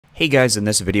Hey guys, in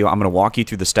this video, I'm going to walk you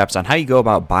through the steps on how you go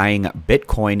about buying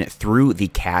Bitcoin through the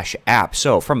Cash App.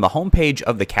 So from the homepage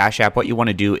of the Cash App, what you want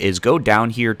to do is go down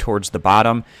here towards the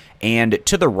bottom, and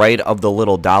to the right of the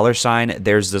little dollar sign,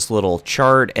 there's this little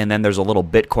chart, and then there's a little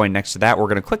Bitcoin next to that. We're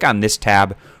going to click on this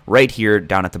tab right here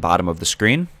down at the bottom of the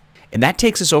screen. And that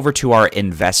takes us over to our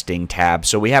investing tab.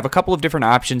 So we have a couple of different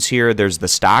options here. There's the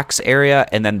stocks area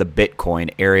and then the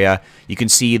Bitcoin area. You can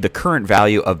see the current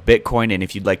value of Bitcoin, and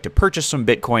if you'd like to purchase some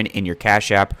Bitcoin in your Cash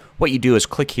App, what you do is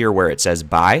click here where it says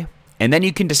buy. And then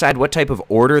you can decide what type of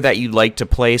order that you'd like to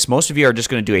place. Most of you are just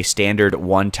going to do a standard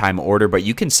one-time order, but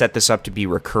you can set this up to be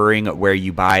recurring where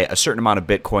you buy a certain amount of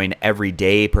Bitcoin every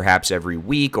day, perhaps every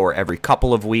week or every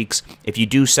couple of weeks. If you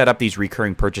do set up these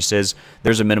recurring purchases,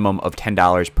 there's a minimum of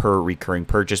 $10 per recurring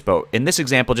purchase. But in this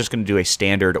example, just going to do a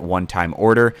standard one-time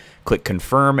order. Click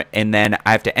confirm, and then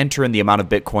I have to enter in the amount of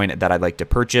Bitcoin that I'd like to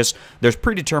purchase. There's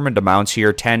predetermined amounts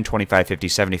here, 10, 25, 50,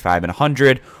 75, and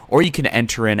 100, or you can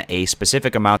enter in a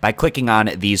specific amount by clicking on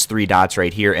these three dots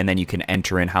right here, and then you can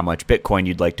enter in how much Bitcoin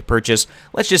you'd like to purchase.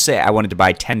 Let's just say I wanted to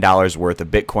buy $10 worth of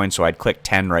Bitcoin, so I'd click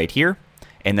 10 right here,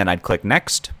 and then I'd click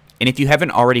next. And if you haven't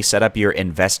already set up your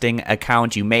investing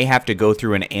account, you may have to go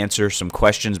through and answer some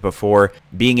questions before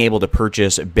being able to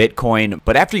purchase Bitcoin.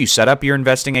 But after you set up your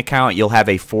investing account, you'll have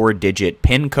a 4-digit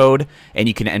PIN code, and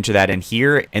you can enter that in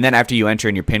here. And then after you enter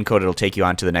in your PIN code, it'll take you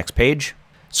on to the next page.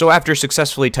 So after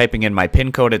successfully typing in my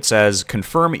PIN code, it says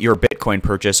confirm your Bitcoin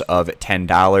purchase of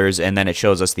 $10. And then it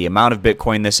shows us the amount of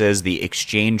Bitcoin this is, the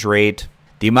exchange rate,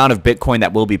 the amount of Bitcoin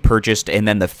that will be purchased, and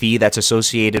then the fee that's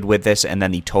associated with this, and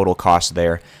then the total cost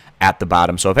there at the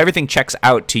bottom. So if everything checks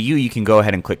out to you, you can go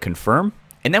ahead and click confirm.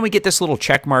 And then we get this little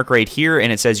check mark right here,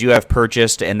 and it says you have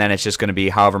purchased, and then it's just going to be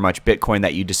however much Bitcoin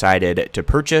that you decided to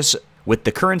purchase with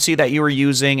the currency that you were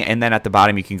using. And then at the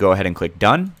bottom, you can go ahead and click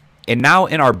done. And now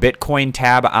in our Bitcoin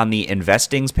tab on the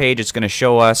investings page, it's going to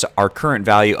show us our current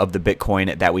value of the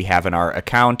Bitcoin that we have in our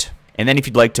account. And then if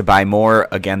you'd like to buy more,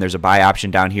 again, there's a buy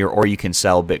option down here, or you can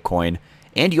sell Bitcoin.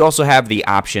 And you also have the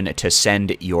option to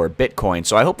send your Bitcoin.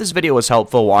 So I hope this video was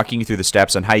helpful, walking you through the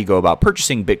steps on how you go about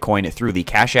purchasing Bitcoin through the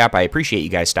Cash App. I appreciate you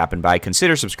guys stopping by.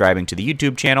 Consider subscribing to the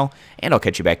YouTube channel, and I'll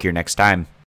catch you back here next time.